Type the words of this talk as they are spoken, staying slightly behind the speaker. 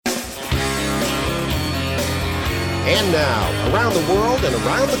And now, around the world and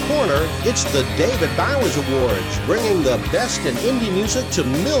around the corner, it's the David Bowers Awards, bringing the best in indie music to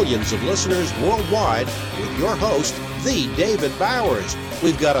millions of listeners worldwide with your host, the David Bowers.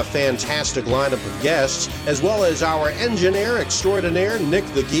 We've got a fantastic lineup of guests, as well as our engineer extraordinaire, Nick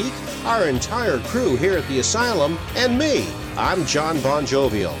the Geek, our entire crew here at the Asylum, and me. I'm John Bon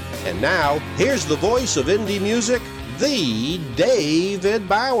Jovial. And now, here's the voice of indie music, the David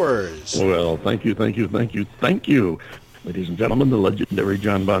Bowers. Well, thank you. Ladies and gentlemen, the legendary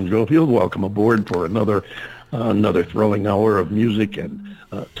John Bon Jovial, welcome aboard for another thrilling hour of music and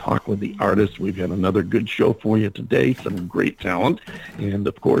talk with the artists. We've got another good show for you today, some great talent, and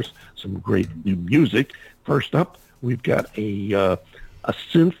of course, some great new music. First up, we've got a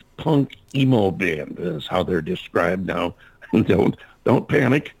synth punk emo band, is how they're described now. Don't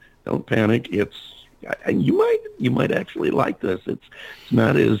panic. It's you might actually like this. It's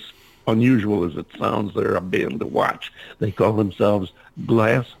not as unusual as it sounds. They're a band to watch. They call themselves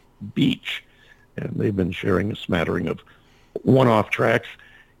Glass Beach, and they've been sharing a smattering of one-off tracks,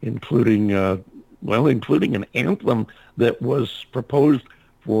 including an anthem that was proposed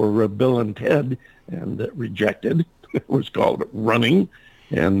for Bill and Ted and rejected. It was called Running,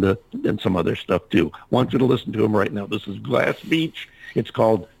 and some other stuff too. Want you to listen to them right now. This is Glass Beach. It's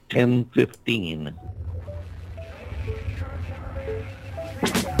called 10:15.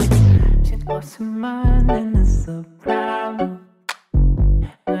 She lost her mind and it's a problem.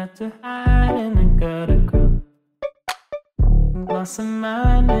 Left her hide in a gutter girl. Lost her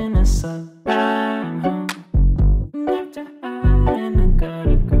mind and it's a problem. Left her hide in a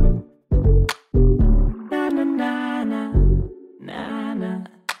gutter girl. Na na na na na na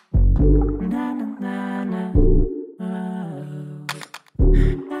na na na na.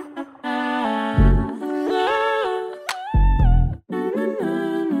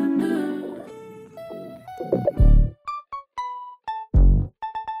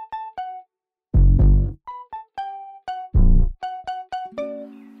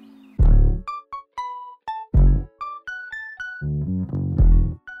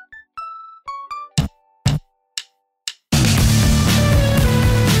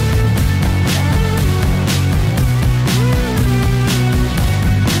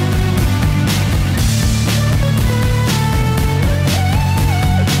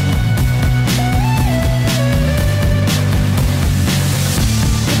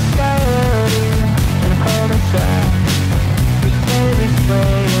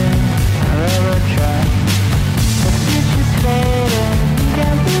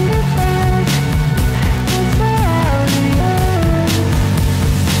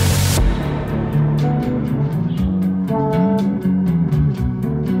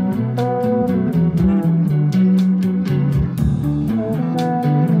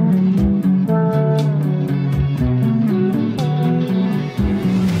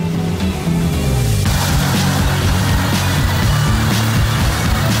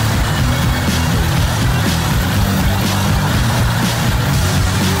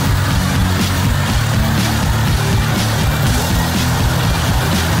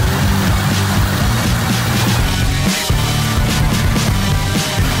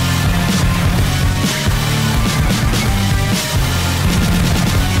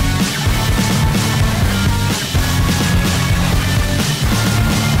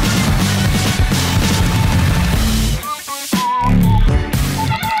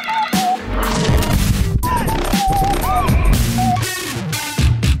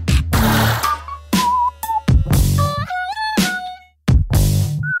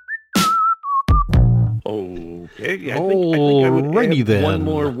 I think I would add one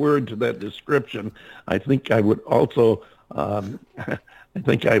more word to that description. I think I would also,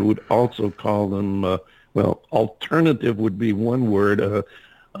 call them, alternative would be one word,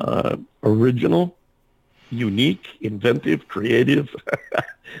 original, unique, inventive, creative.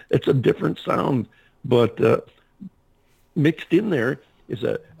 It's a different sound, but mixed in there is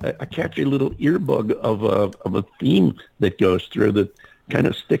a catchy little earbug of a theme that goes through that kind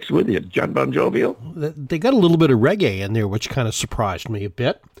of sticks with you. John Bon Jovial? They got a little bit of reggae in there, which kind of surprised me a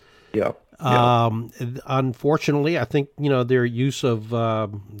bit. Yeah. Unfortunately, I think, their use of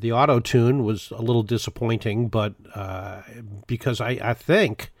the auto-tune was a little disappointing, but because I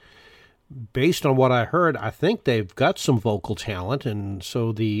think, based on what I heard, I think they've got some vocal talent, and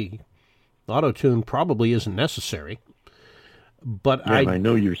so the auto-tune probably isn't necessary. But I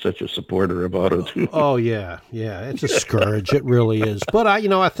know you're such a supporter of auto-tune. Oh yeah, it's a scourge. It really is. But I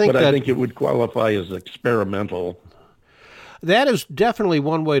think it would qualify as experimental. That is definitely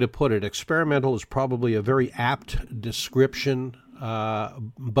one way to put it. Experimental is probably a very apt description.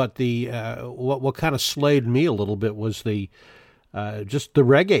 but the what kind of slayed me a little bit was the just the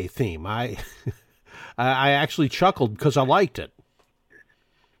reggae theme. I actually chuckled because I liked it.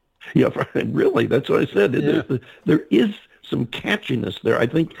 Yeah, really, that's what I said. Yeah. There is some catchiness there. I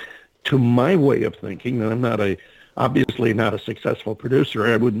think, to my way of thinking, and I'm obviously not a successful producer.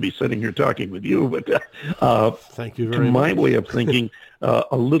 I wouldn't be sitting here talking with you, but thank you very much. To my way of thinking,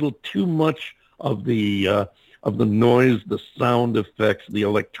 a little too much of the noise, the sound effects, the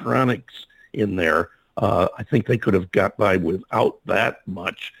electronics in there. I think they could have got by without that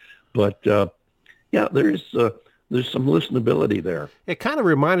much. But yeah, there's some listenability there. It kind of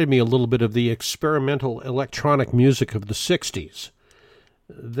reminded me a little bit of the experimental electronic music of the 60s,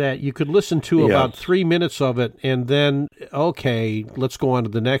 that you could listen to about 3 minutes of it and then, okay, let's go on to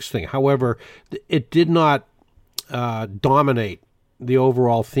the next thing. However, it did not dominate the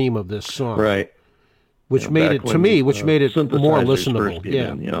overall theme of this song. Right. Which made it, to me, more listenable.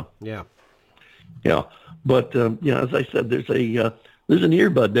 Yeah. But, as I said, there's an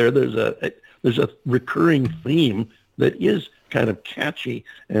earbud there. There's a recurring theme that is kind of catchy,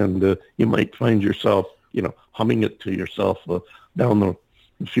 and you might find yourself, humming it to yourself down the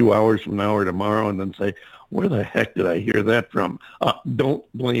few hours from now or tomorrow, and then say, where the heck did I hear that from? Don't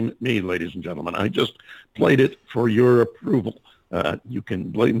blame me, ladies and gentlemen. I just played it for your approval. You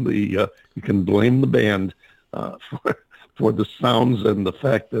can blame the band for the sounds and the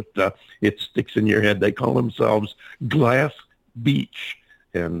fact that it sticks in your head. They call themselves Glass Beach,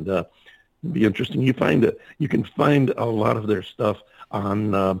 and it'd be interesting. You can find a lot of their stuff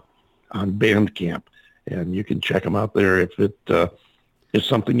on Bandcamp, and you can check them out there if it is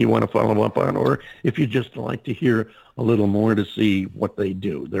something you want to follow up on, or if you just like to hear a little more to see what they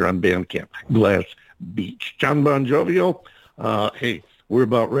do. They're on Bandcamp, Glass Beach. John Bon Jovial, hey, we're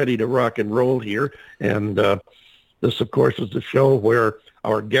about ready to rock and roll here, and this, of course, is the show where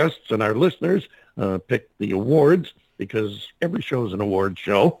our guests and our listeners pick the awards, because every show is an award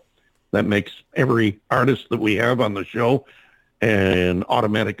show. That makes every artist that we have on the show an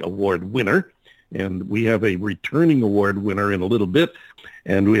automatic award winner. And we have a returning award winner in a little bit,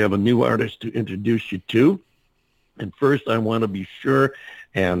 and we have a new artist to introduce you to. And first, I want to be sure,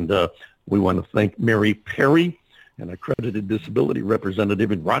 and we want to thank Mary Perry, an accredited disability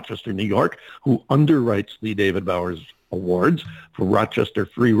representative in Rochester, New York, who underwrites the David Bowers Awards for Rochester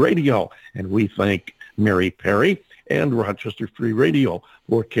Free Radio. And we thank Mary Perry and Rochester Free Radio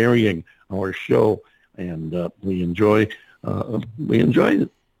for carrying our show. And we enjoy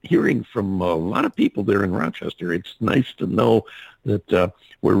hearing from a lot of people there in Rochester. It's nice to know that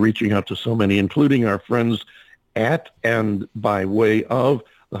we're reaching out to so many, including our friends at and by way of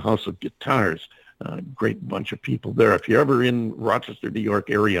the House of Guitars. Great bunch of people there. If you're ever in Rochester, New York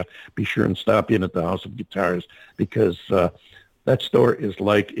area, be sure and stop in at the House of Guitars, because that store is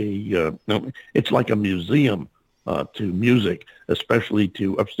like it's like a museum to music, especially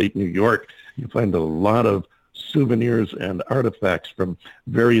to upstate New York. You find a lot of souvenirs and artifacts from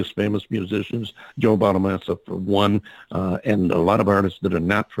various famous musicians, Joe Bonamassa for one, and a lot of artists that are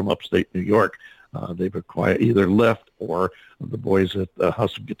not from upstate New York. They've acquired, either left or the boys at the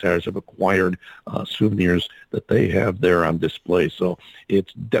House of Guitars have acquired souvenirs that they have there on display. So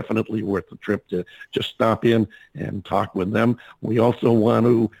it's definitely worth the trip to just stop in and talk with them. We also want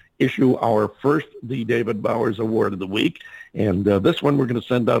to issue our first The David Bowers Award of the week. And this one we're going to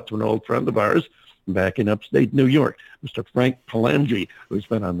send out to an old friend of ours back in upstate New York, Mr. Frank Palangi, who's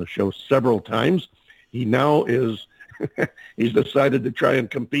been on the show several times. He now is, he's decided to try and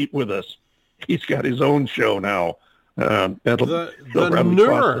compete with us. He's got his own show now. That'll probably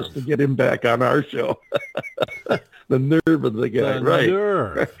cost us to get him back on our show. The nerve of the guy, right?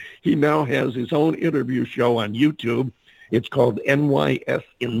 Nerve. He now has his own interview show on YouTube. It's called NYS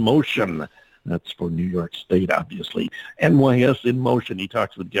in Motion. That's for New York State, obviously. NYS in Motion. He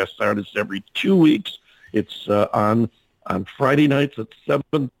talks with guest artists every 2 weeks. It's on Friday nights at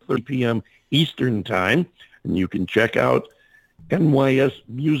 7:30 p.m. Eastern Time. And you can check out NYS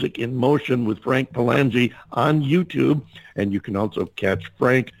Music in Motion with Frank Palangi on YouTube. And you can also catch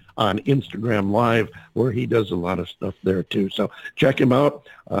Frank on Instagram Live, where he does a lot of stuff there, too. So check him out.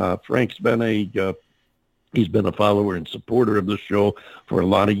 Frank's been he's been a follower and supporter of the show for a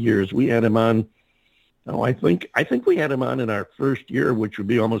lot of years. We had him on, I think we had him on in our first year, which would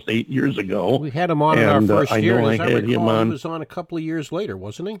be almost 8 years ago. We had him on in our first year. I had him on. He was on a couple of years later,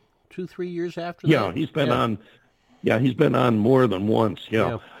 wasn't he? 2-3 years after that? Yeah, he's been on. Yeah, he's been on more than once.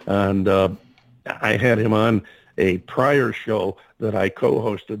 Yeah. And I had him on a prior show that I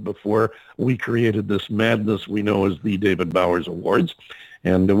co-hosted before we created this madness we know as the David Bowers Awards.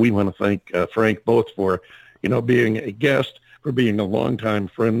 And we want to thank Frank both for, being a guest, for being a longtime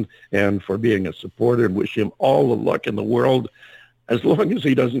friend and for being a supporter, and wish him all the luck in the world, as long as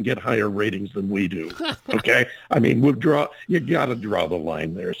he doesn't get higher ratings than we do. Okay? I mean, you got to draw the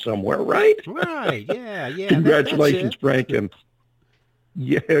line there somewhere, right? Right, yeah. Congratulations, Frank, and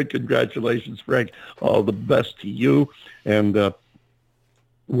congratulations, Frank. All the best to you, and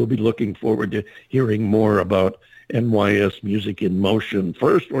we'll be looking forward to hearing more about NYS Music in Motion.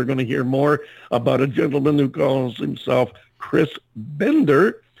 First, we're going to hear more about a gentleman who calls himself Chris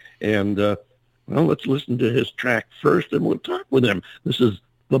Bender, and well, let's listen to his track first, and we'll talk with him. This is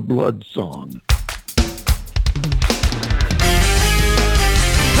The Blood Song.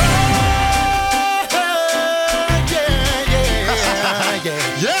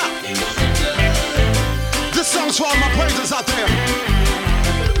 This song's for all my praisers out there.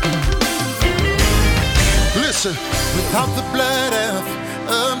 Listen. Without the blood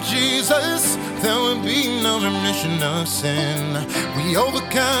of Jesus, there will be no remission of sin. We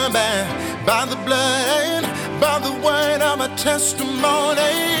overcome by the blood, by the word of our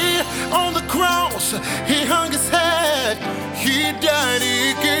testimony. On the cross, he hung his head, he died,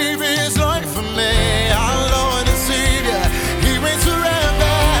 he gave his life for me. Our Lord and Savior, he reigns forever.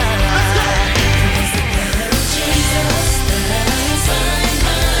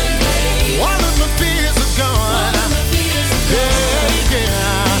 All of my fears are gone.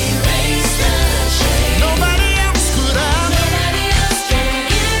 Nobody else could have.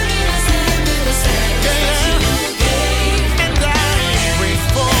 And I'm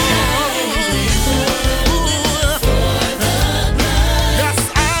grateful. Yes,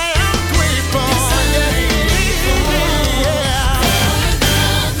 I am grateful.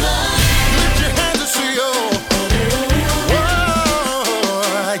 Lift your hands and say, oh. Whoa,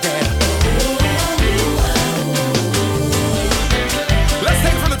 yeah. Let's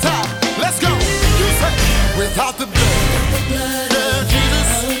take it from the top. Let's go. Without the blood of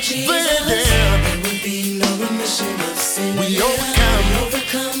Jesus, there would be no remission of sin. We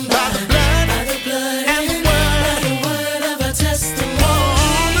overcome by the blood and the word of our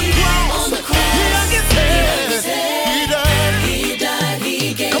testimony. On the cross, he hung his head. He died,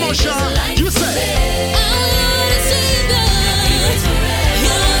 he gave. Come on, Sean, you say.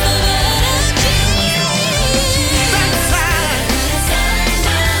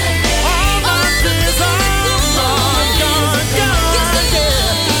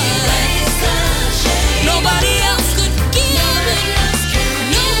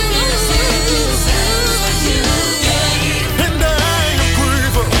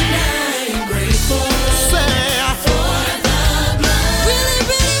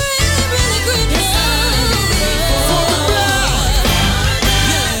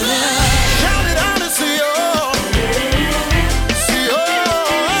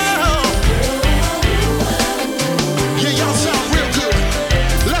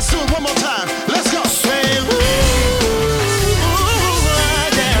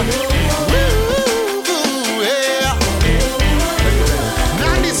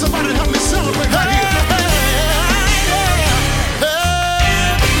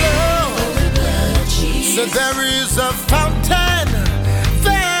 There is a fountain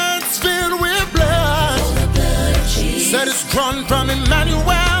that's filled with blood. Said it's drawn from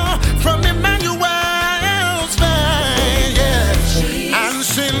Emmanuel's vein, yeah. And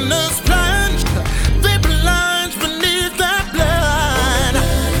sinners plunged, they plunge beneath that blood.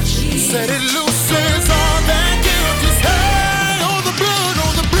 Said it looses all their guilt is high. Oh, the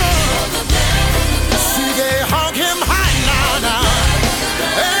blood. See, they hung him high now.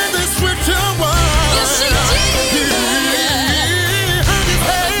 And they switch away.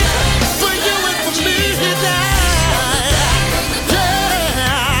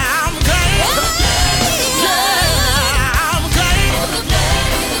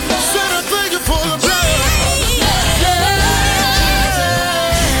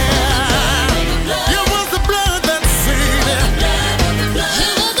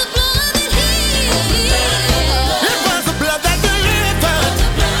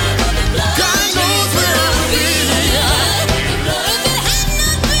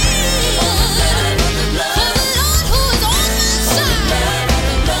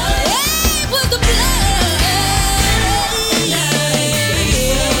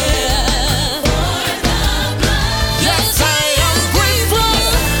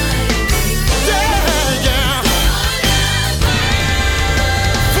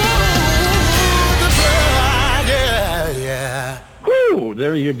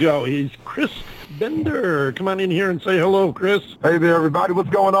 There you go. He's Chris Bender. Come on in here and say hello, Chris. Hey there, everybody.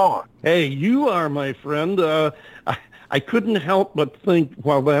 What's going on? Hey, you are my friend. I couldn't help but think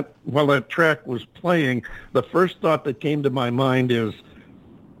while that track was playing, the first thought that came to my mind is,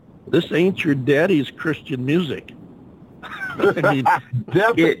 this ain't your daddy's Christian music. I mean,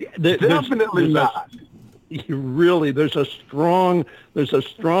 definitely not. There's a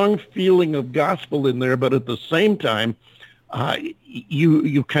strong feeling of gospel in there, but at the same time,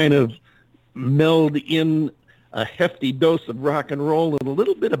 you kind of meld in a hefty dose of rock and roll and a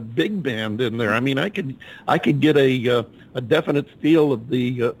little bit of big band in there. I mean, I could get a definite feel of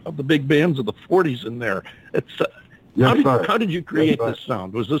the big bands of the 40s in there. It's how did you create this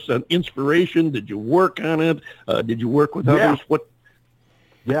sound? Was this an inspiration? Did you work on it? Did you work with others? What?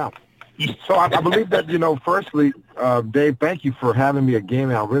 Yeah. So I believe that, firstly, Dave, thank you for having me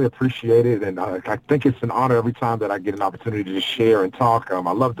again. I really appreciate it. And I think it's an honor every time that I get an opportunity to share and talk. I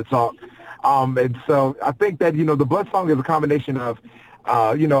love to talk. And so I think that, the Blood Song is a combination of,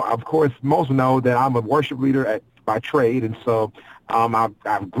 of course, most know that I'm a worship leader by trade. And so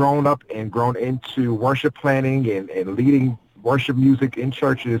I've grown up and grown into worship planning and leading worship music in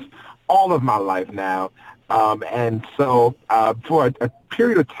churches all of my life now. And so for a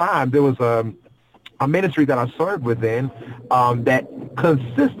period of time, there was a ministry that I served within that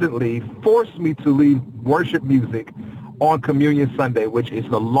consistently forced me to lead worship music on Communion Sunday, which is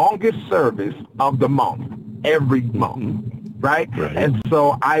the longest service of the month, every month, right? And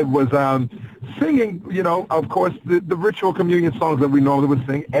so I was singing, of course, the ritual communion songs that we normally would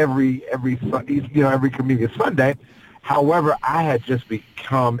sing every Communion Sunday. However, I had just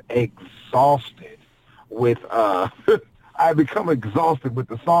become exhausted with the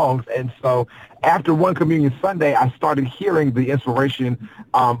songs. And so after one Communion Sunday, I started hearing the inspiration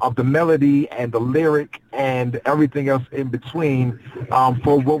of the melody and the lyric and everything else in between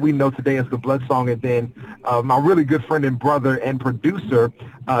for what we know today as the Blood Song. And then my really good friend and brother and producer,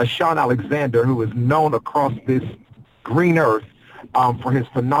 Sean Alexander, who is known across this green earth for his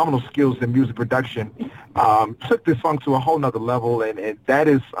phenomenal skills in music production, took this song to a whole nother level. And that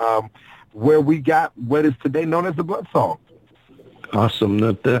is where we got what is today known as the Blood Song.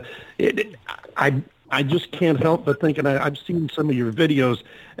 Awesome. I just can't help but think, and I've seen some of your videos,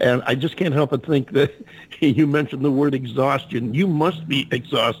 and I just can't help but think that you mentioned the word exhaustion. You must be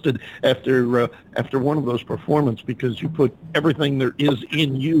exhausted after one of those performances because you put everything there is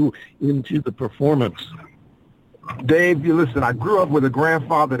in you into the performance. Dave, listen, I grew up with a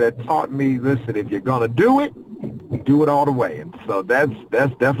grandfather that taught me, listen, if you're going to do it all the way. And so that's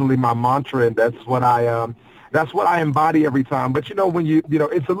definitely my mantra, and that's what I embody every time. But, when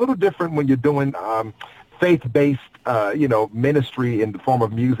it's a little different when you're doing faith-based, ministry in the form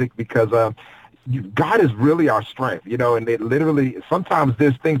of music because God is really our strength, and it literally, sometimes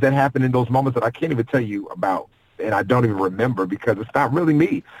there's things that happen in those moments that I can't even tell you about, and I don't even remember because it's not really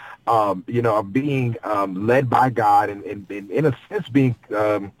me. Being led by God and in a sense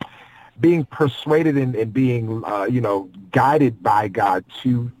being persuaded and being, guided by God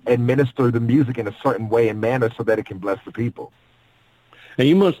to administer the music in a certain way and manner so that it can bless the people. And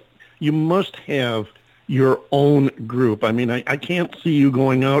you must have your own group. I mean, I can't see you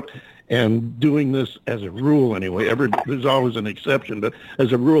going out and doing this as a rule anyway. There's always an exception, but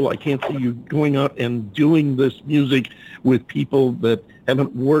as a rule, I can't see you going out and doing this music with people that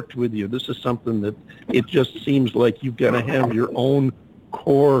haven't worked with you. This is something that it just seems like you've got to have your own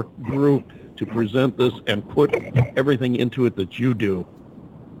core group to present this and put everything into it that you do.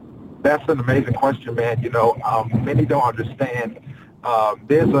 That's an amazing question, man. Many don't understand.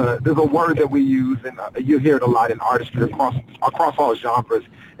 There's a word that we use, and you hear it a lot in artistry across all genres.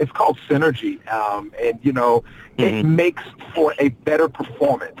 It's called synergy, it makes for a better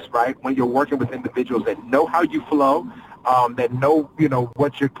performance, right? When you're working with individuals that know how you flow, that know,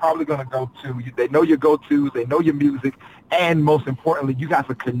 what you're probably going to go to. They know your go-tos, they know your music, and most importantly, you guys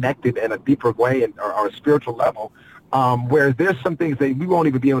are connected in a deeper way or a spiritual level, where there's some things that we won't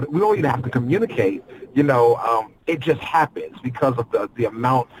even have to communicate. It just happens because of the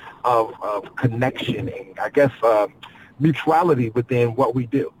amount of connection and, I guess, mutuality within what we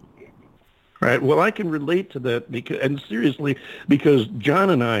do. Right. Well, I can relate to that because John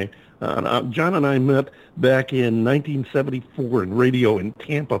and I met back in 1974 in radio in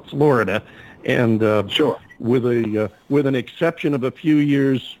Tampa, Florida, and sure. With an exception of a few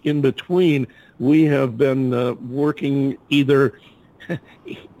years in between, we have been working either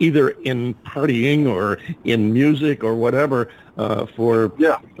in partying or in music or whatever for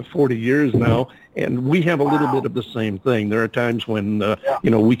 40 years now, and we have a little bit of the same thing. There are times when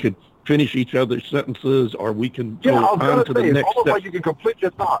we could finish each other's sentences, or we can go on to the next step. It's almost step. like you can complete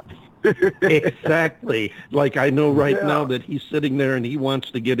your thoughts. Exactly. Like I know right Yeah. now that he's sitting there and he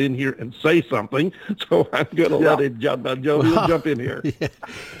wants to get in here and say something, so I'm going to let him jump. Joe, you'll jump in here. Yeah.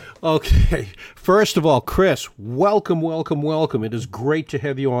 Okay. First of all, Chris, welcome, welcome, welcome. It is great to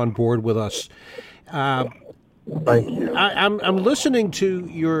have you on board with us. Thank you. I'm listening to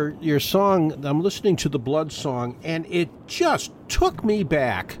your song. I'm listening to the Blood song, and it just took me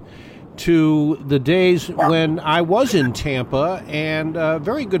back to the days when I was in Tampa, and a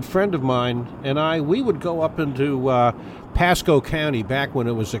very good friend of mine and we would go up into Pasco County back when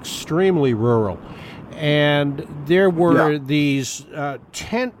it was extremely rural. And there were these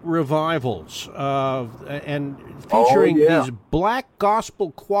tent revivals and featuring these black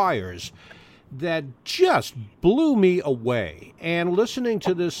gospel choirs that just blew me away. And listening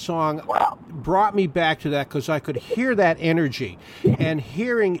to this song brought me back to that because I could hear that energy. And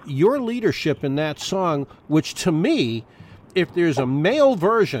hearing your leadership in that song, which to me, if there's a male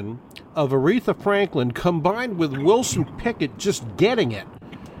version of Aretha Franklin combined with Wilson Pickett just getting it,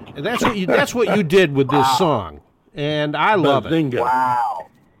 and that's what you did with this song. And I love it. Wow.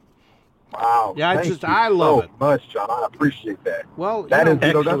 Yeah, I love love so it. much, John. I appreciate that. Well, that's the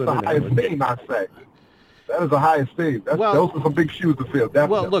excellent highest analogy. thing, I say. That is the highest thing. Those are some big shoes to fill. Definitely.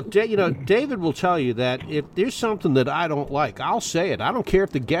 Well, look, David will tell you that if there's something that I don't like, I'll say it. I don't care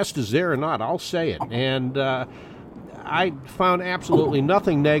if the guest is there or not. I'll say it. And I found absolutely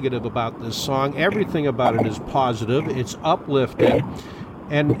nothing negative about this song. Everything about it is positive. It's uplifting.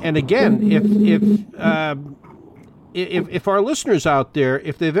 And again, if our listeners out there,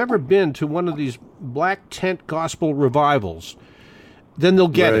 if they've ever been to one of these black tent gospel revivals, then they'll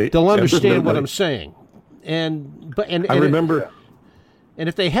get it. They'll understand what I'm saying. I remember. And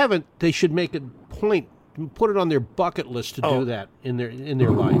if they haven't, they should make a point, put it on their bucket list to do that in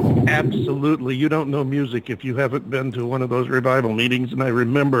their life. Absolutely. You don't know music if you haven't been to one of those revival meetings. And I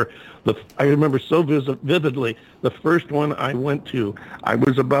remember so vividly the first one I went to. I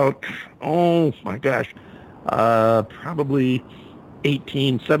was about, probably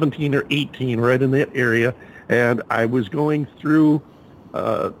 17 or 18, right in that area. And I was going through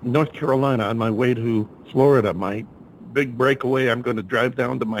North Carolina on my way to Florida. My big breakaway, I'm going to drive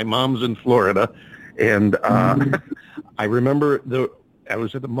down to my mom's in Florida. And I remember I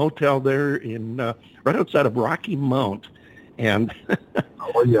was at a motel there in right outside of Rocky Mount. And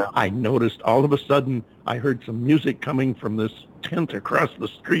I noticed all of a sudden I heard some music coming from this tent across the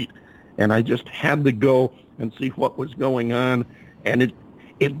street. And I just had to go and see what was going on. And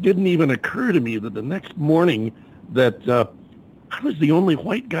it didn't even occur to me that the next morning that I was the only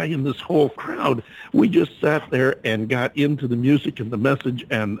white guy in this whole crowd. We just sat there and got into the music and the message,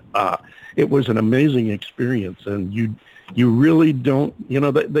 and it was an amazing experience. And you really don't,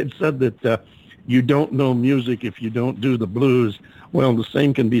 they've said that you don't know music if you don't do the blues. Well, the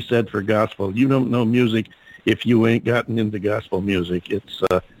same can be said for gospel. You don't know music if you ain't gotten into gospel music.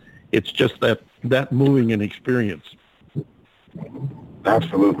 It's just that moving an experience.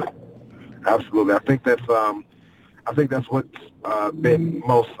 Absolutely. I think that's what's been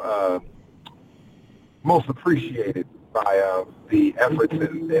most appreciated by the efforts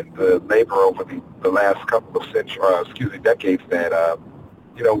and the labor over the last couple of decades that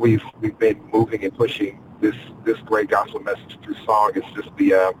we've been moving and pushing this great gospel message through song. It's just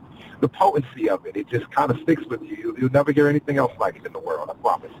the potency of it. It just kind of sticks with you. You'll never hear anything else like it in the world, I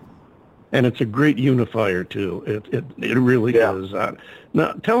promise. And it's a great unifier too. It really is.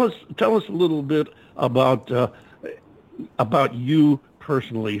 Now, tell us a little bit about you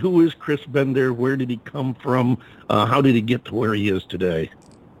personally. Who is Chris Bender? Where did he come from? How did he get to where he is today?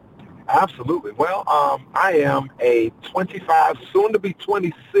 Absolutely. Well, I am a 25, soon to be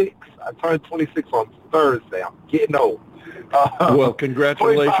 26. I turned 26 on Thursday. I'm getting old. Well,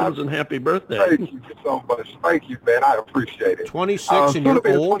 congratulations and happy birthday. Thank you so much. Thank you, man. I appreciate it. 26 and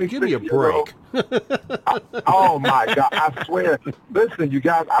you're old? Give me a break. Oh, my God. I swear. Listen, you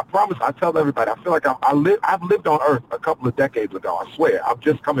guys, I promise, I tell everybody, I feel like I've lived on Earth a couple of decades ago. I swear. I'm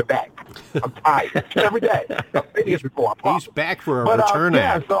just coming back. I'm tired. Every day. I've been here before. I promise. He's back for a return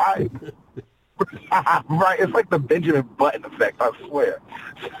act. So right, it's like the Benjamin Button effect, I swear.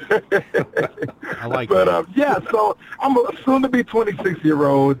 I like that. So I'm a soon-to-be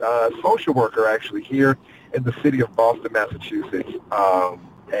 26-year-old social worker, actually, here in the city of Boston, Massachusetts.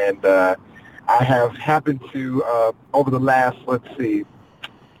 And I have happened to, over the last, over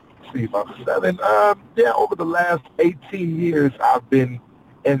the last 18 years, I've been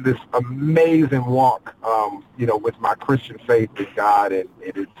in this amazing walk, with my Christian faith with God, and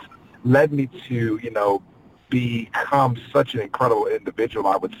it's led me to, become such an incredible individual,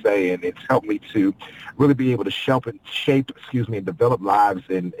 I would say, and it's helped me to really be able to shape, and develop lives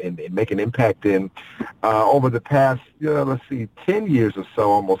and make an impact in over the past, 10 years or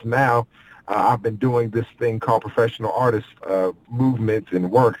so almost now. I've been doing this thing called professional artist movement and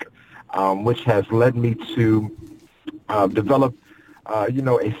work, which has led me to develop,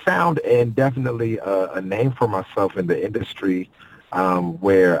 a sound and definitely a name for myself in the industry,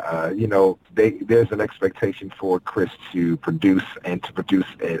 where, there's an expectation for Chris to produce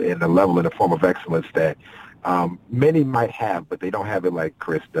in a level and a form of excellence that many might have, but they don't have it like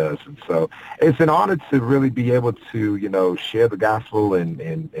Chris does. And so it's an honor to really be able to, share the gospel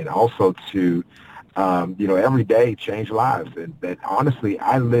and also to, every day change lives. And that honestly,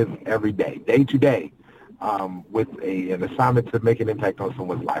 I live every day to day, with an assignment to make an impact on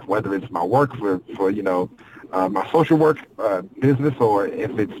someone's life, whether it's my work for my social work business, or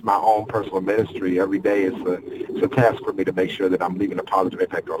if it's my own personal ministry. Every day it's a task for me to make sure that I'm leaving a positive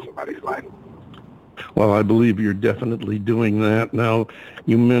impact on somebody's life. Well, I believe you're definitely doing that. Now,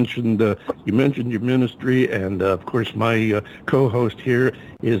 you mentioned your ministry, and of course, my co-host here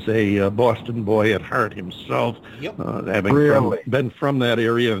is a Boston boy at heart himself, having been from that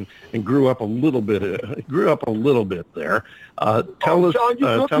area and grew up a little bit there. Tell us, John, you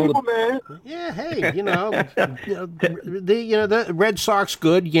good people, man. Yeah, hey, the Red Sox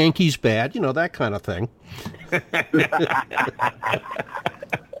good, Yankees bad, that kind of thing.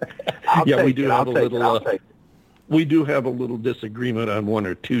 We do have a little disagreement on one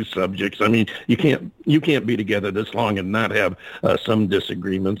or two subjects. I mean, you can't be together this long and not have some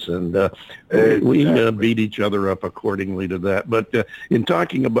disagreements, and we beat each other up accordingly to that. But in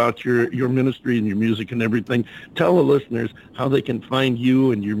talking about your ministry and your music and everything, tell the listeners how they can find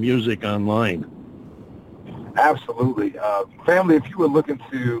you and your music online. Absolutely. Family, if you were looking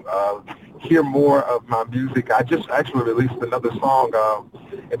to hear more of my music, I just actually released another song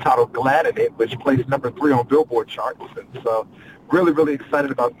entitled Glad in It, which placed number 3 on Billboard charts. And so really, really excited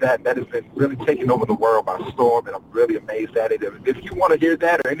about that. That has been really taking over the world by storm, and I'm really amazed at it. If you want to hear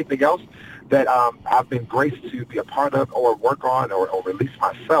that or anything else that I've been graced to be a part of or work on or release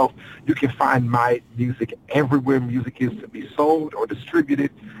myself, you can find my music everywhere music is to be sold or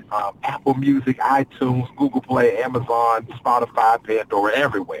distributed. Apple Music, iTunes, Google Play, Amazon, Spotify, Pandora,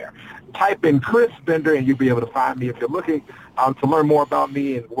 everywhere. Type in Chris Bender and you'll be able to find me. If you're looking to learn more about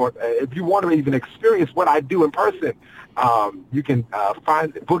me, and if you want to even experience what I do in person, you can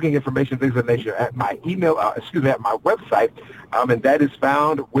find booking information, things of that nature, at my at my website, and that is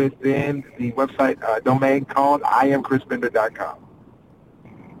found within the website domain called IamChrisBender.com.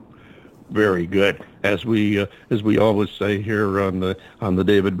 Very good. As we always say here on the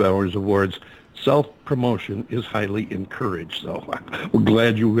David Bowers Awards, self-promotion is highly encouraged. So we're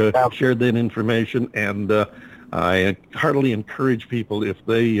glad you shared that information, and I heartily encourage people, if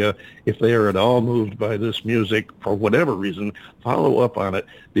they are at all moved by this music for whatever reason, follow up on it,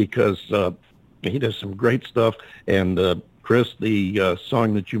 because he does some great stuff. And Chris, the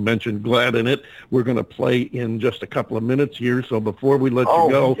song that you mentioned, Glad in It, we're going to play in just a couple of minutes here. So before we let you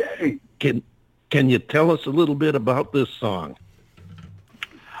go, can you tell us a little bit about this song?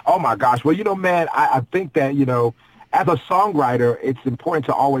 Oh, my gosh. Well, man, I think that, as a songwriter, it's important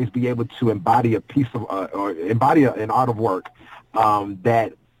to always be able to embody a piece of or embody an art of work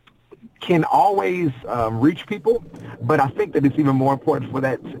that can always reach people. But I think that it's even more important for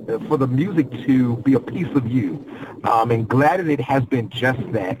the music to be a piece of you. And Glad in It has been just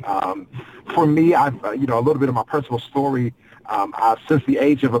that. For me, I've a little bit of my personal story. Since the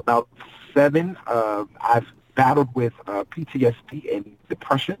age of about 7, I've battled with PTSD and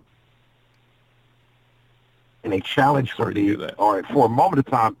depression. And a challenge for me, or for a moment of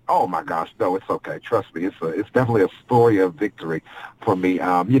time. Oh my gosh, no, it's okay. Trust me, it's definitely a story of victory for me.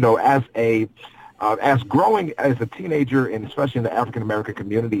 As growing as a teenager, and especially in the African American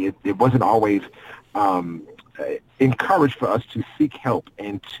community, it wasn't always encouraged for us to seek help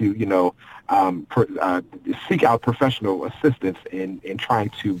and to seek out professional assistance in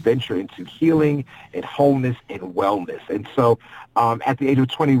trying to venture into healing and wholeness and wellness. And so, at the age of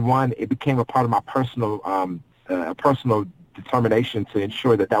 21, it became a part of my personal determination to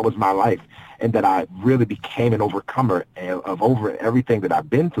ensure that was my life, and that I really became an overcomer of over everything that I've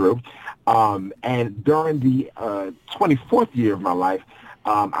been through. And during the 24th year of my life,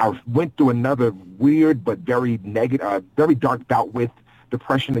 I went through another weird but very negative, very dark bout with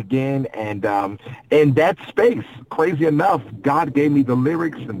depression again. And in that space, crazy enough, God gave me the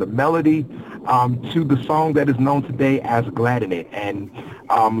lyrics and the melody to the song that is known today as Glad in It. And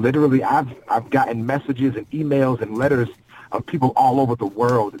literally, I've gotten messages and emails and letters people all over the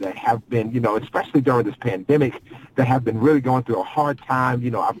world that have been, especially during this pandemic, that have been really going through a hard time.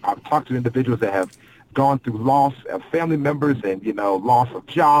 I've talked to individuals that have gone through loss of family members and, loss of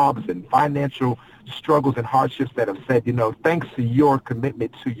jobs and financial struggles and hardships that have said, thanks to your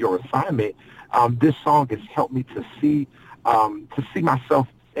commitment to your assignment, this song has helped me to see myself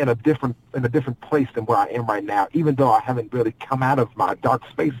in a different place than where I am right now. Even though I haven't really come out of my dark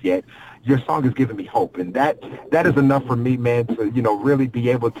space yet, your song has given me hope, and that is enough for me, man, to really be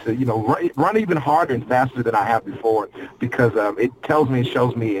able to run even harder and faster than I have before, because it tells me and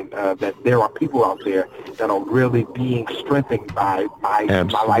shows me that there are people out there that are really being strengthened by my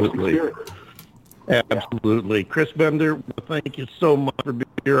life experience. Absolutely. Chris Bender, thank you so much for being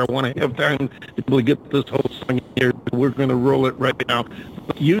here. I want to have time to really get this whole song in here. We're going to roll it right now.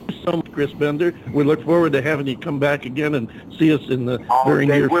 Thank you so much, Chris Bender. We look forward to having you come back again and see us in the very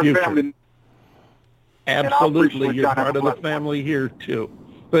near future. Family. Absolutely. You're part of the family here, too.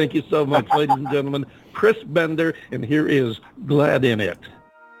 Thank you so much, ladies and gentlemen. Chris Bender, and here is Glad in It.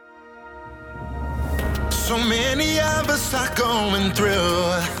 So many of us are going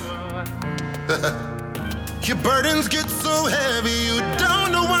through. Your burdens get so heavy you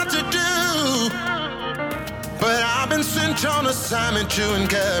don't know what to do. But I've been sent on assignment to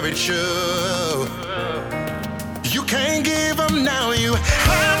encourage you. You can't give up now, you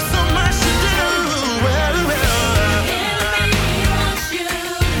have so much to do.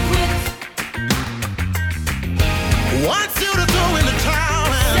 Wants you to throw in the towel.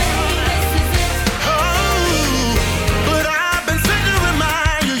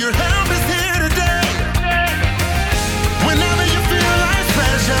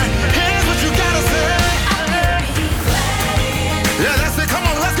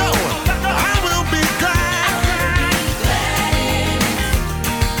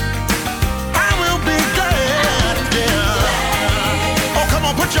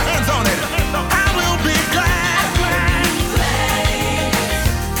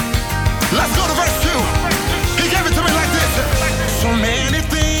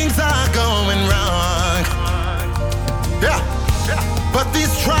 But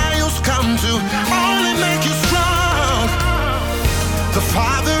these trials come to only make you strong. The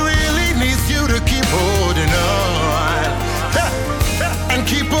Father really needs you to keep holding on. And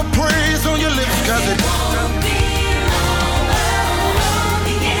keep a praise on your lips, cause it won't be long.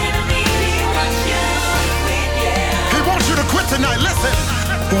 The enemy wants you to quit, yeah. He wants you to quit tonight, listen.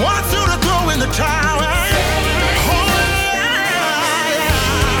 Wants you to throw in the towel.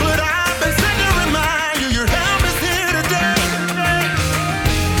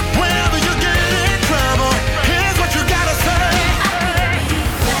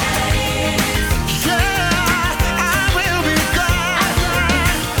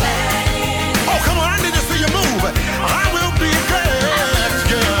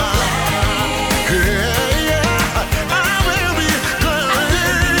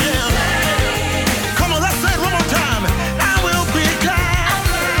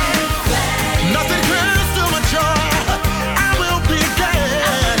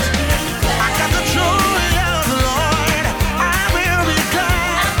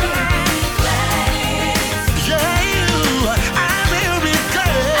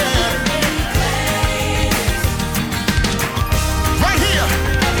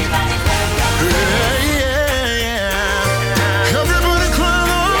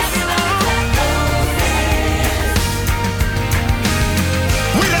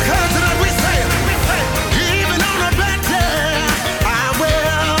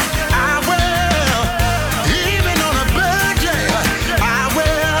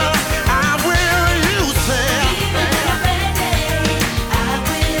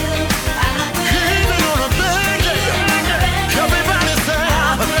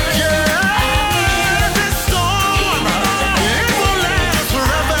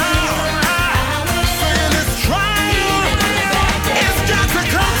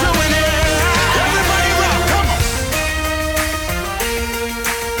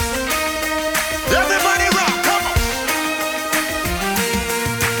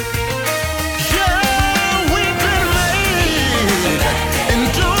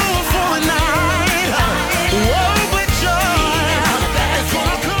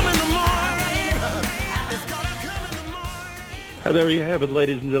 There you have it,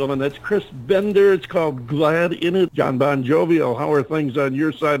 ladies and gentlemen. That's Chris Bender. It's called Glad in It. John Bon Jovial, how are things on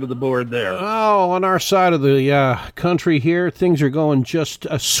your side of the board there? Oh, on our side of the country here, things are going just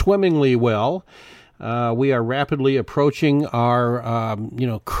swimmingly well. We are rapidly approaching our,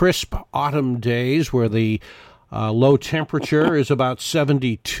 crisp autumn days where the Low temperature is about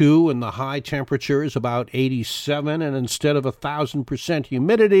 72, and the high temperature is about 87. And instead of 1,000%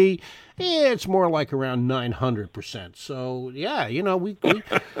 humidity, it's more like around 900%. So yeah, we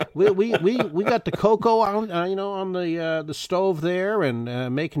got the cocoa on on the stove there,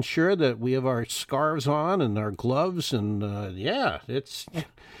 and making sure that we have our scarves on and our gloves, and it's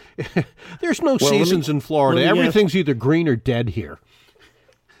there's no seasons in Florida. Everything's either green or dead here.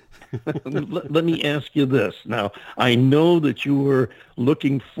 Let me ask you this. Now, I know that you were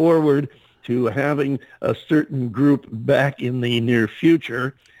looking forward to having a certain group back in the near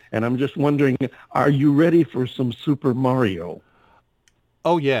future, and I'm just wondering, are you ready for some Super Mario?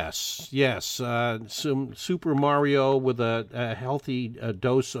 Oh, yes. Some Super Mario with a healthy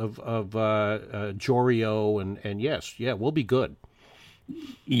dose of Jorio, and yes, we'll be good.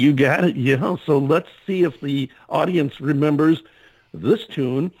 You got it, So let's see if the audience remembers this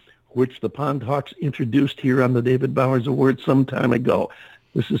tune, which the Pond Hawks introduced here on the David Bowers Awards some time ago.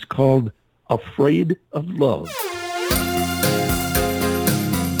 This is called Afraid of Love.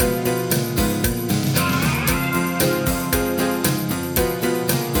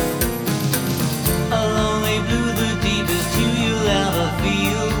 A lonely blue, the deepest hue you'll ever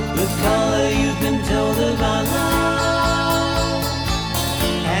feel. The color you've been told about love.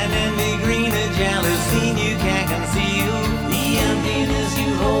 And envy, green, a jealous scene you can't conceal. The emptiness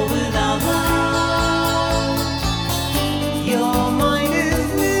you hold without love. Your mind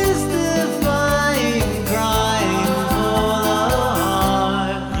is mystifying, crying for the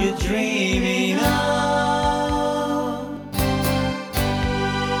heart you're dreaming of.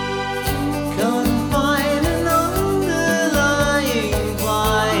 Confine an underlying,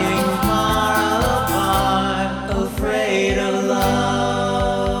 flying far apart, afraid of love.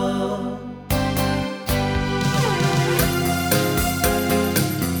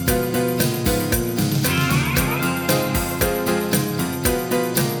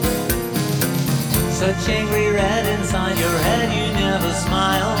 Such angry red inside your head, you never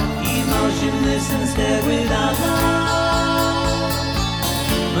smile. Emotionless instead without love.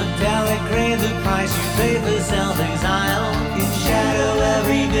 Metallic gray, the price you pay for self-exile. In shadow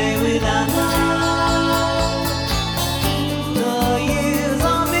every day without love. The years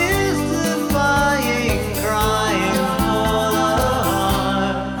are mystifying, crying for the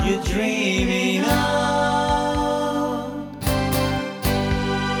heart you're dreaming of.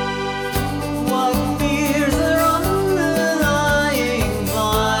 What fears are underlying,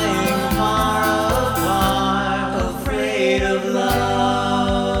 flying far apart, afraid of love.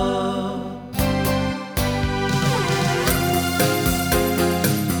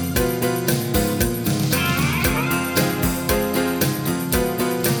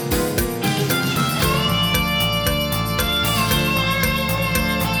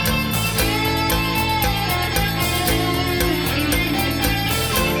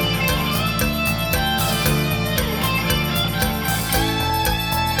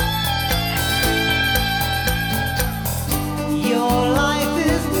 Your life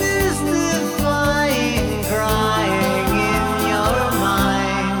is mystifying, crying in your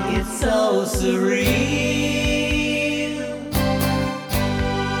mind. It's so surreal.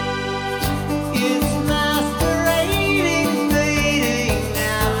 It's masquerading, fading,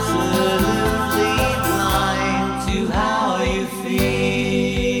 absolutely blind to how you feel.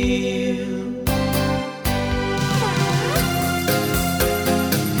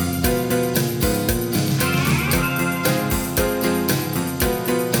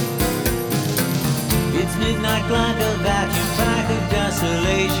 It's midnight black, a vacuum pack of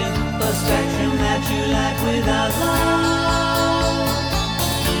desolation, a spectrum that you lack without love.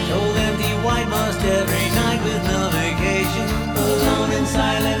 Cold empty white must every night with no vacation, alone in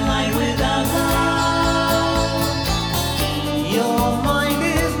silent light without love. Your mind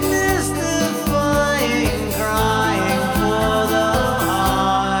is mystifying, crying for the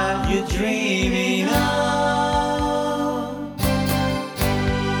heart you're dreaming of.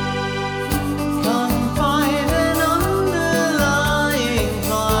 Confine an underlying,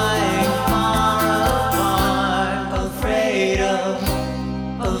 flying far apart,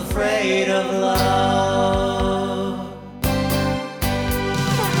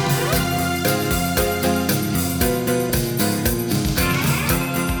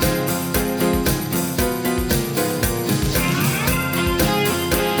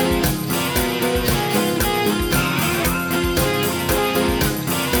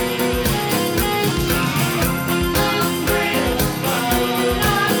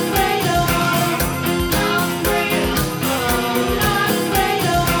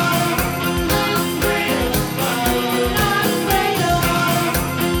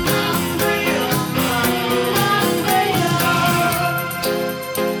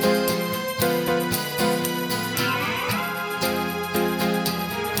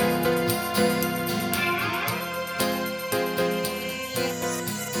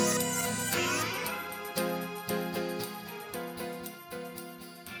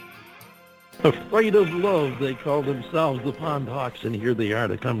 Afraid of Love. They call themselves the Pond Hawks, and here they are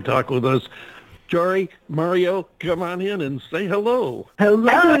to come talk with us. Jory, Mario, come on in and say hello.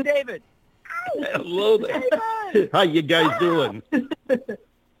 Hello, David. Hello there. How you guys doing?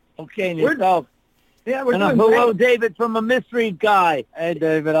 Okay, and yourself? Yeah, we're And doing hello, great. David, from a mystery guy. Hey,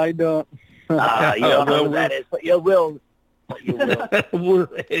 David, how you doing? You don't know who that is, but you will. We're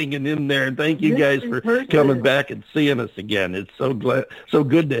hanging in there, and thank you guys for coming back and seeing us again. It's so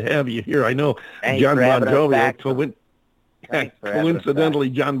good to have you here. I know Thanks John for Bon having us back. Jovi. Thanks for having us Coincidentally,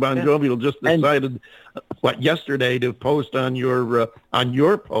 John Bon Jovi just decided yesterday to post on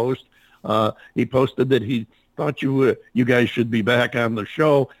your post. He posted that he thought you guys should be back on the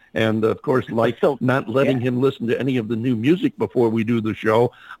show, and of course, not letting him listen to any of the new music before we do the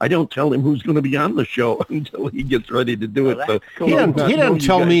show. I don't tell him who's going to be on the show until he gets ready to do it. So cool. He didn't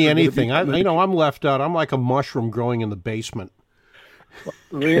tell me anything. I'm left out. I'm like a mushroom growing in the basement.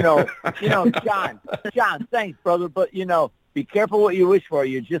 John, thanks, brother, but be careful what you wish for.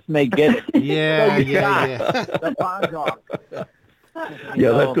 You just may get it. Yeah. The Pond Hawks.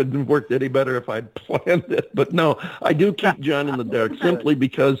 Yeah, that couldn't have worked any better if I'd planned it. But no, I do keep John in the dark simply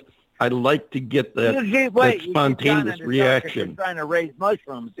because I like to get that spontaneous reaction. You're trying to raise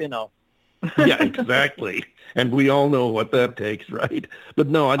mushrooms, Yeah, exactly. And we all know what that takes, right? But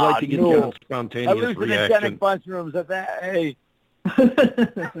no, I'd like to get John's spontaneous reaction. Mushrooms at that, hey.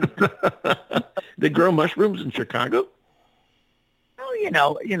 They grow mushrooms in Chicago?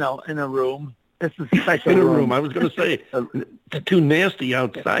 Oh, in a room. This is a special in a room. I was going to say, it's too nasty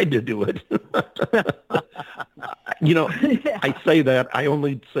outside to do it. I say that. I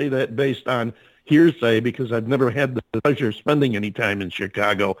only say that based on hearsay because I've never had the pleasure of spending any time in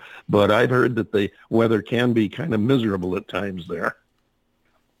Chicago. But I've heard that the weather can be kind of miserable at times there.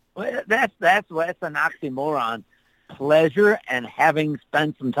 Well, that's an oxymoron. Pleasure and having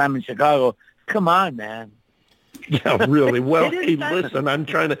spent some time in Chicago. Come on, man. Yeah, really. Well, hey, listen, I'm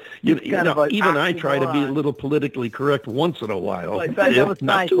trying to, even I try to be a little politically correct once in a while. Well, that was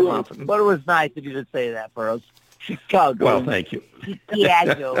not nice too often. But it was nice of you to say that for us. Chicago. Well, thank you.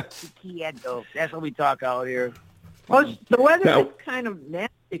 Chicago. That's what we talk out here. Well, the weather is kind of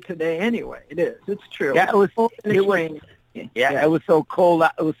nasty today anyway. It is. It's true. Yeah, it was rain. Yeah, it was so cold.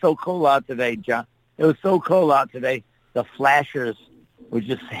 It was so cold out today, John. It was so cold out today. The flashers were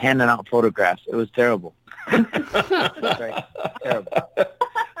just handing out photographs. It was terrible. Terrible.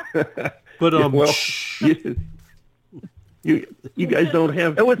 But you guys don't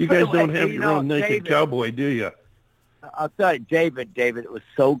have your own naked David, cowboy, do you? I'll tell you, David, it was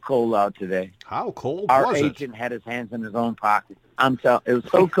so cold out today. How cold Our was it? agent had his hands in his own pockets. It was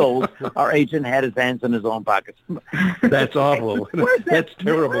so cold. Our agent had his hands in his own pockets. That's awful. That's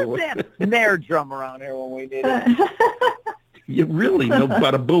terrible. Where's that snare drum around here when we need it? You really know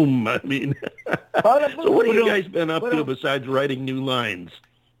bada boom. I mean, so what have you guys been up to besides writing new lines?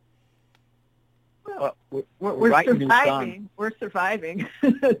 Well, we're surviving. We're surviving.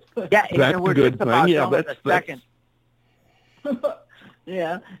 Yeah, that's we're a good just about thing. Yeah, done with that's the second.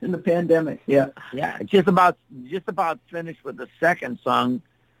 Yeah, in the pandemic. Yeah, just about finished with the second song.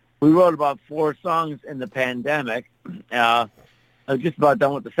 We wrote about 4 songs in the pandemic. I was just about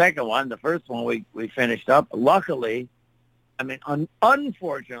done with the second one. The first one we finished up. Luckily,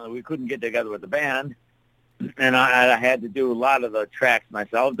 unfortunately, we couldn't get together with the band, and I had to do a lot of the tracks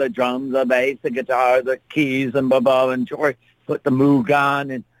myself: the drums, the bass, the guitar, the keys, and and Jory put the Moog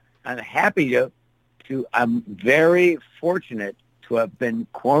on. And I'm happy I'm very fortunate to have been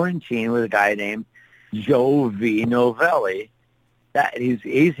quarantined with a guy named Joe V. Novelli. That he's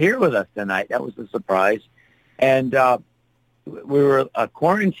here with us tonight. That was a surprise. And we were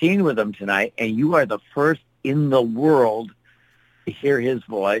quarantined with him tonight, and you are the first in the world to hear his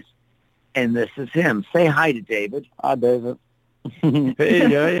voice, and this is him. Say hi to David. Hi, David. Hey,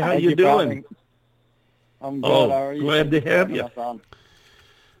 guy, how you doing? I'm good. How are you? Glad to have you.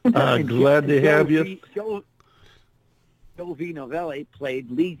 Glad to have you. Joe V. Novelli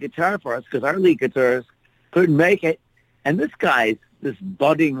played lead guitar for us because our lead guitarist couldn't make it. And this guy's this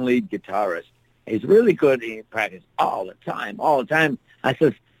budding lead guitarist. He's really good. He practiced all the time. I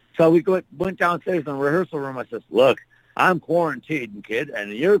says, so we went downstairs in the rehearsal room. I says, look, I'm quarantined, kid,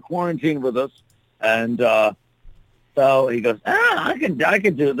 and you're quarantined with us. And so he goes, I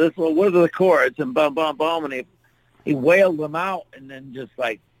can do this. Well, what are the chords? And bum, bum, bum. And he wailed them out and then just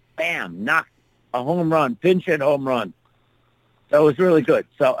like, bam, knocked a home run, pinch hit home run. So it was really good.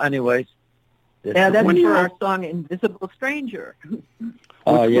 So anyways. Yeah, that's for our song Invisible Stranger.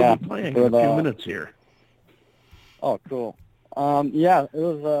 Oh, yeah. We'll be playing in a few minutes here. Oh, cool. Yeah, it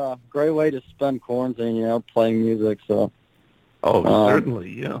was a great way to spend quarantine, playing music. So. Oh,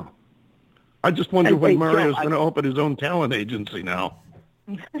 certainly, yeah. I just wonder when Hey, Mario's Joe, going to open his own talent agency now.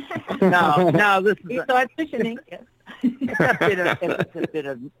 No, this is He's auditioning. Yes. it's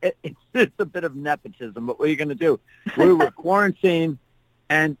a bit of nepotism, but what are you going to do? We were quarantined,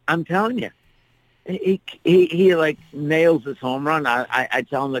 and I'm telling you, he like nails his home run. I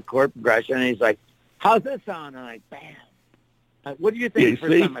tell him the chord progression, and he's like, "How's this sound?" And I'm like, "Bam!" What do you think the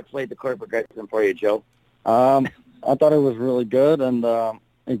first time I played the chord progression for you, Joe? I thought it was really good, and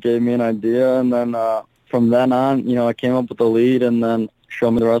it gave me an idea. And then from then on, I came up with the lead, and then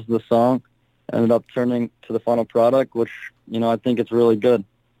showed me the rest of the song. Ended up turning to the final product, which I think it's really good.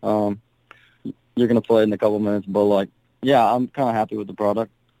 You're gonna play it in a couple minutes, but yeah, I'm kind of happy with the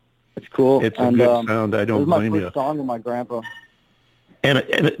product. It's cool. It's a good sound. I don't blame you. This is my first song with my grandpa. And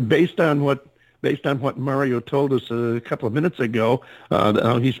based on what Mario told us a couple of minutes ago,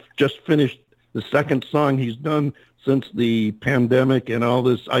 he's just finished the second song he's done since the pandemic and all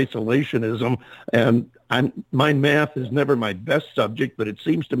this isolationism. And my math is never my best subject, but it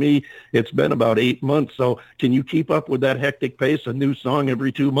seems to me it's been about 8 months. So can you keep up with that hectic pace, a new song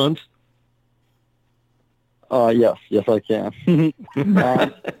every 2 months? Yes, I can. Yeah.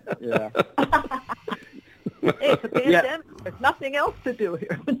 Hey, it's a pandemic. There's nothing else to do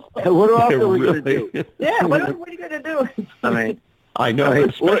here. What else are we going to do? Yeah, what are you going to do? I know,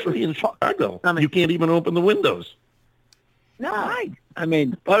 especially in Chicago. You can't even open the windows. No. Right.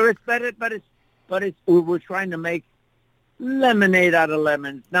 But we're trying to make lemonade out of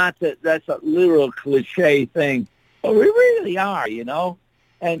lemons. Not that's a literal cliche thing, but we really are,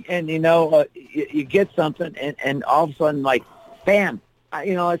 And you get something, and all of a sudden, like, bam,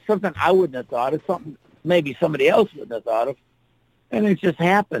 it's something I wouldn't have thought of, something maybe somebody else wouldn't have thought of, and it just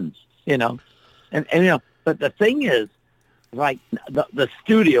happens, And but the thing is, like, the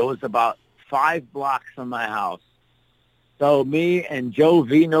studio is about 5 blocks from my house. So me and Joe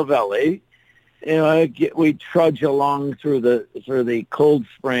V. Novelli, we trudge along through the cold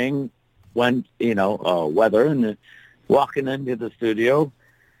spring weather, and walking into the studio,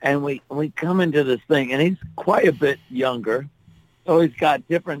 and we come into this thing, and he's quite a bit younger, so he's got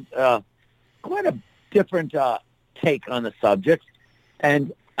quite a different take on the subject.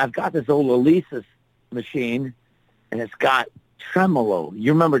 And I've got this old Elisa's machine, and it's got tremolo.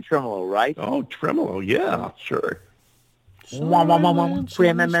 You remember tremolo, right? Oh, tremolo, yeah, sure. But what we're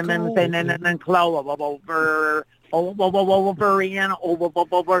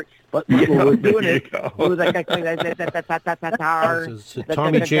doing is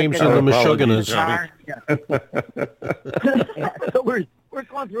Tommy James and the Meshuggahs. So we're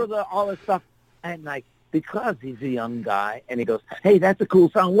going through all this stuff, and because he's a young guy, and he goes, "Hey, that's a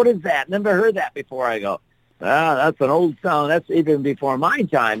cool song. What is that? Never heard that before." I go, "That's an old song. That's even before my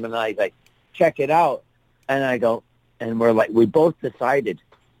time." And I check it out, and I go, and we both decided,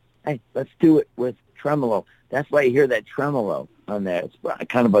 hey, let's do it with tremolo. That's why you hear that tremolo on there. It's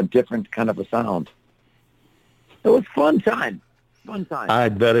kind of a different kind of a sound. It was fun time. I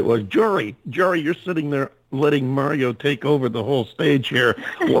bet it was. Jory, you're sitting there letting Mario take over the whole stage here.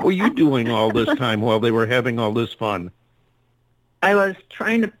 What were you doing all this time while they were having all this fun? I was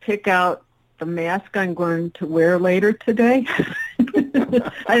trying to pick out the mask I'm going to wear later today.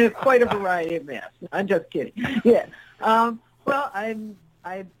 I have quite a variety of masks. I'm just kidding. Yeah. Well,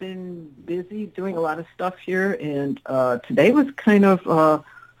 I've been busy doing a lot of stuff here, and today was kind of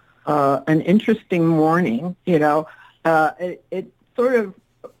an interesting morning. It sort of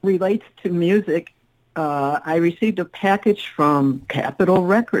relates to music. I received a package from Capitol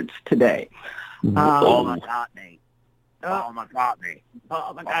Records today. Oh my God, Nate. Oh my God.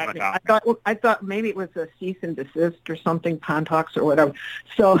 I thought maybe it was a cease and desist or something, Pontox or whatever.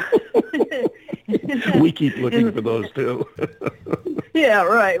 So we keep looking for those too. Yeah,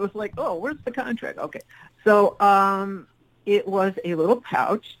 right. It was like, oh, where's the contract? Okay, so it was a little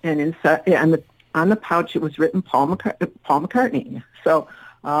pouch, and inside, on the pouch it was written Paul McCartney. So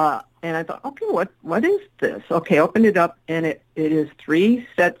and I thought, okay, what is this? Okay, opened it up, and it is 3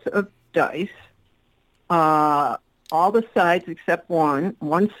 sets of dice. All the sides except one.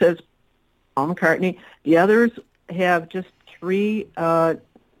 One says Paul McCartney. The others have just 3, the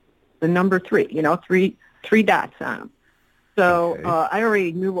number 3, 3 dots on them. So okay. I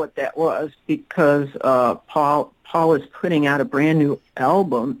already knew what that was because Paul is putting out a brand new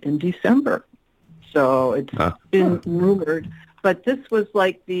album in December. So it's been rumored. But this was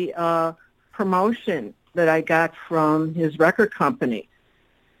like the promotion that I got from his record company.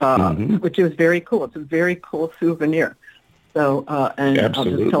 Which is very cool. It's a very cool souvenir. So, and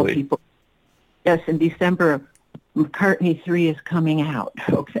Absolutely. I'll just tell people, yes, in December, McCartney 3 is coming out.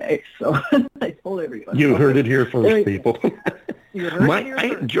 Okay, so I told everybody. You heard it here first, people. You heard it here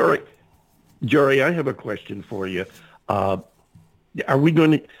first. Jory, Jory, I have a question for you. Are we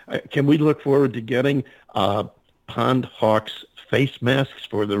going to? Can we look forward to getting Pond Hawks face masks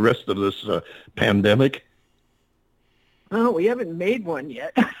for the rest of this pandemic? Oh, we haven't made one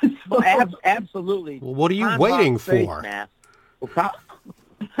yet. Absolutely. Well, what are you Pond waiting Hawks face for? mask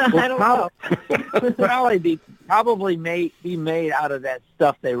I don't know. probably be made out of that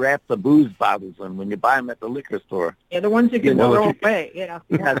stuff they wrap the booze bottles in when you buy them at the liquor store. Yeah, the ones you can throw away. Yeah,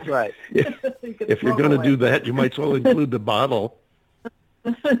 that's right. If you're going to do that, you might as well include the bottle.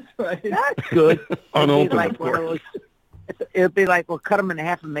 That's right. That's good. Unopened, like of course. It'd be like, we'll cut them in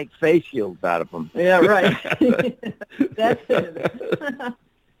half and make face shields out of them. Yeah, right. That's it.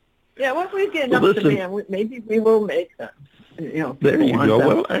 Yeah, once we get enough demand, maybe we will make them. There you go.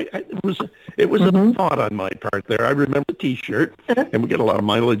 Well, it was a thought on my part there. I remember the T-shirt, and we get a lot of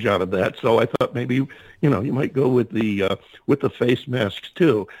mileage out of that. So I thought maybe you might go with the face masks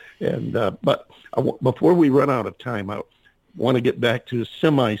too. And but before we run out of time, I want to get back to a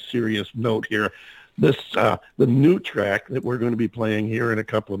semi-serious note here. This the new track that we're going to be playing here in a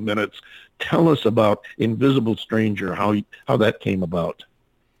couple of minutes. Tell us about Invisible Stranger. How that came about.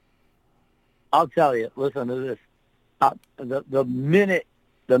 I'll tell you. Listen to this. The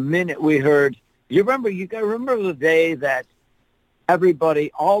minute we heard, you remember the day that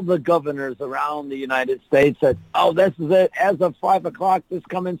everybody, all the governors around the United States said, "Oh, this is it. As of 5:00 this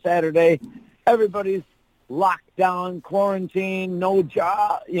coming Saturday, everybody's locked down, quarantine, no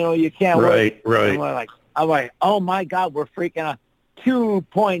job. You can't work." Right. I'm like, oh my God, we're freaking out.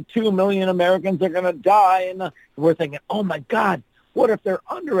 2.2 million Americans are going to die, and we're thinking, oh my God, what if they're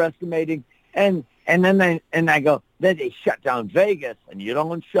underestimating? And then I go, then they shut down Vegas, and you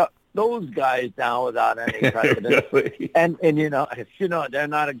don't shut those guys down without any precedent. and they're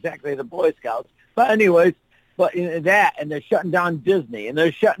not exactly the Boy Scouts, but anyways, and they're shutting down Disney, and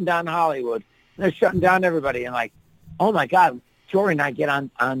they're shutting down Hollywood, and they're shutting down everybody, and like, oh my God, Jory and I get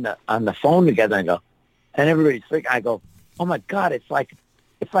on the phone together and go, and everybody's freaking. I go, oh my God, it's like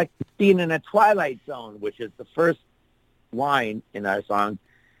being in a Twilight Zone, which is the first line in our song.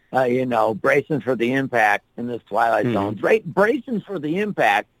 Bracing for the impact in this Twilight Zone. Bracing for the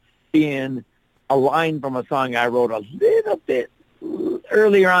impact being a line from a song I wrote a little bit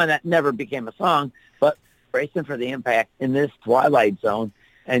earlier on that never became a song, but bracing for the impact in this Twilight Zone.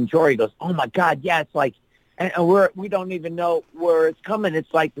 And Jory goes, oh my God, yeah, it's like, and we don't even know where it's coming.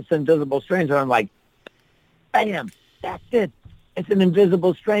 It's like this invisible stranger. I'm like, bam, that's it. It's an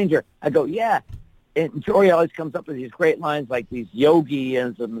invisible stranger. I go, yeah. And Jory always comes up with these great lines like these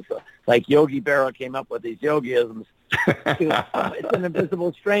yogi-isms, like Yogi Berra came up with these yogi-isms. She goes, oh, it's an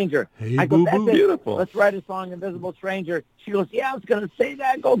invisible stranger. Hey, I go, that's beautiful. Let's write a song, Invisible Stranger. She goes, yeah, I was going to say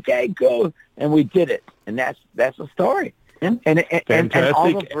that. I go, okay, go. And we did it. And that's the story. And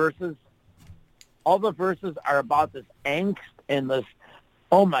all the verses are about this angst and this,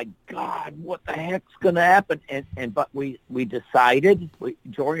 oh my God, what the heck's going to happen? But we decided,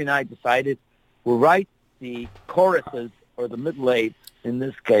 Jory and I decided, we'll write the choruses, or the middle eights in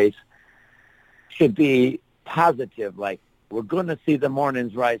this case, should be positive, like, we're going to see the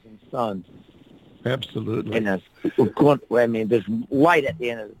morning's rising sun. Absolutely. And there's light at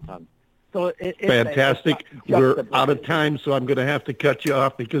the end of the tunnel. So it's fantastic. We're out of time, so I'm going to have to cut you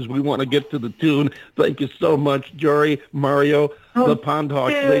off because we want to get to the tune. Thank you so much, Jory, Mario, the Pond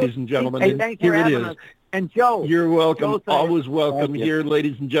Hawks, ladies and gentlemen. Hey, thanks for having us. And Joe. You're welcome. Always welcome here,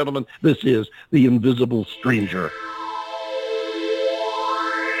 ladies and gentlemen. This is The Invisible Stranger.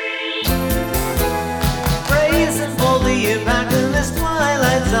 Bracing for the impact in this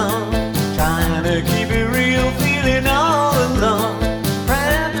Twilight Zone, trying to keep it real, feeling all alone,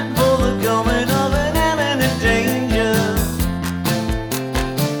 prepping for the coming of an imminent danger.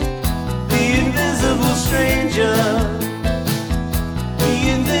 The invisible stranger, the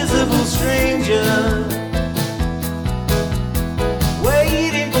invisible stranger.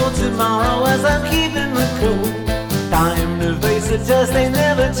 Waiting for tomorrow as I'm keeping the cool. Time to face the test they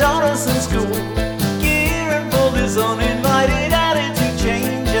never taught us in school. Gearing for this uninvited attitude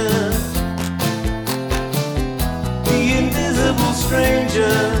changer. The invisible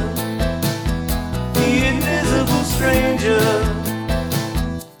stranger. The invisible stranger.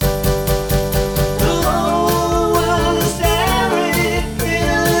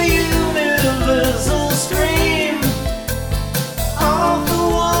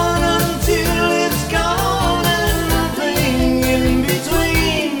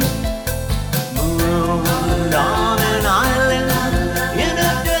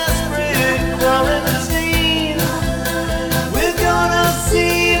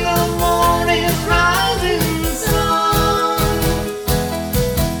 See the morning rising sun.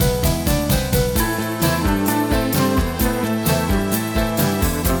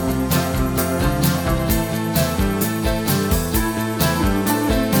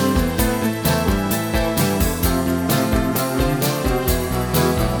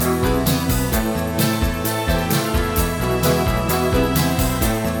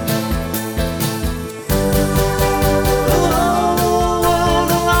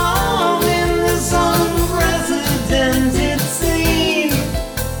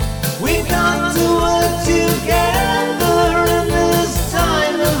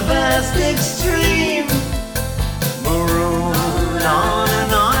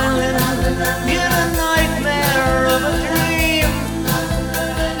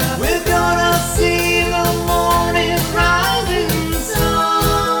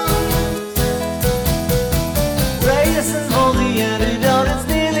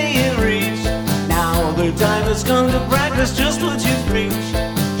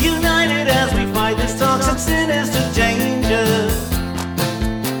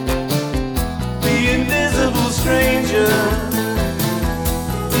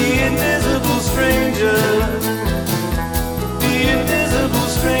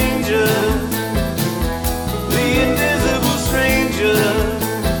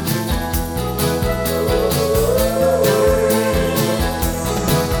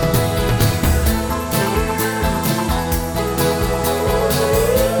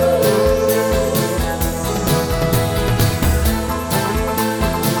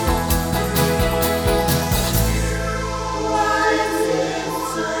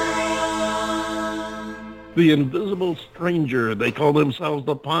 The Invisible Stranger. They call themselves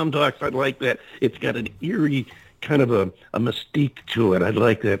the Pontocs. I like that. It's got an eerie kind of a mystique to it. I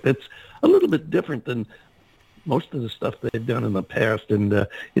like that. It's a little bit different than most of the stuff they've done in the past, and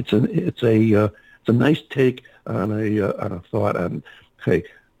it's a nice take on a thought on, hey,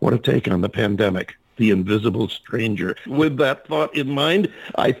 what a take on the pandemic. The Invisible Stranger. With that thought in mind,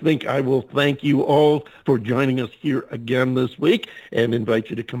 I think I will thank you all for joining us here again this week and invite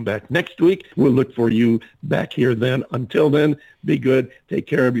you to come back next week. We'll look for you back here then. Until then, be good. Take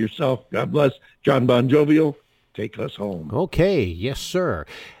care of yourself. God bless. John Bon Jovial, take us home. Okay. Yes, sir.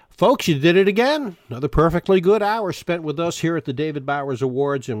 Folks, you did it again. Another perfectly good hour spent with us here at the David Bowers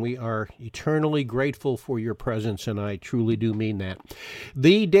Awards, and we are eternally grateful for your presence, and I truly do mean that.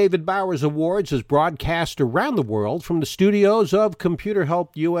 The David Bowers Awards is broadcast around the world from the studios of Computer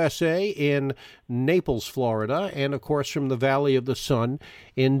Help USA in Naples, Florida, and, of course, from the Valley of the Sun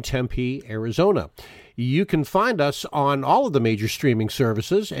in Tempe, Arizona. You can find us on all of the major streaming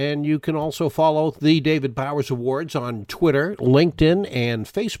services, and you can also follow the David Bowers Awards on Twitter, LinkedIn, and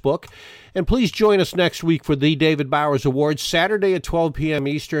Facebook. And please join us next week for the David Bowers Awards, Saturday at 12 p.m.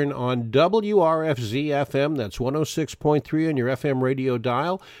 Eastern on WRFZ-FM. That's 106.3 on your FM radio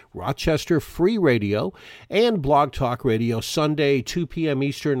dial, Rochester Free Radio, and Blog Talk Radio, Sunday, 2 p.m.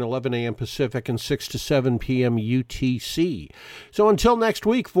 Eastern, 11 a.m. Pacific, and 6 to 7 p.m. UTC. So until next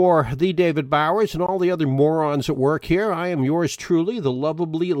week for the David Bowers and all the other morons at work here, I am yours truly, the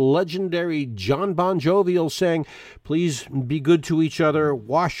lovably legendary John Bon Jovial, saying, please be good to each other,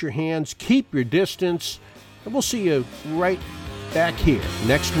 wash your hands, keep your distance, and we'll see you right back here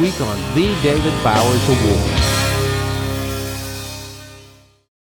next week on the David Bowers Awards.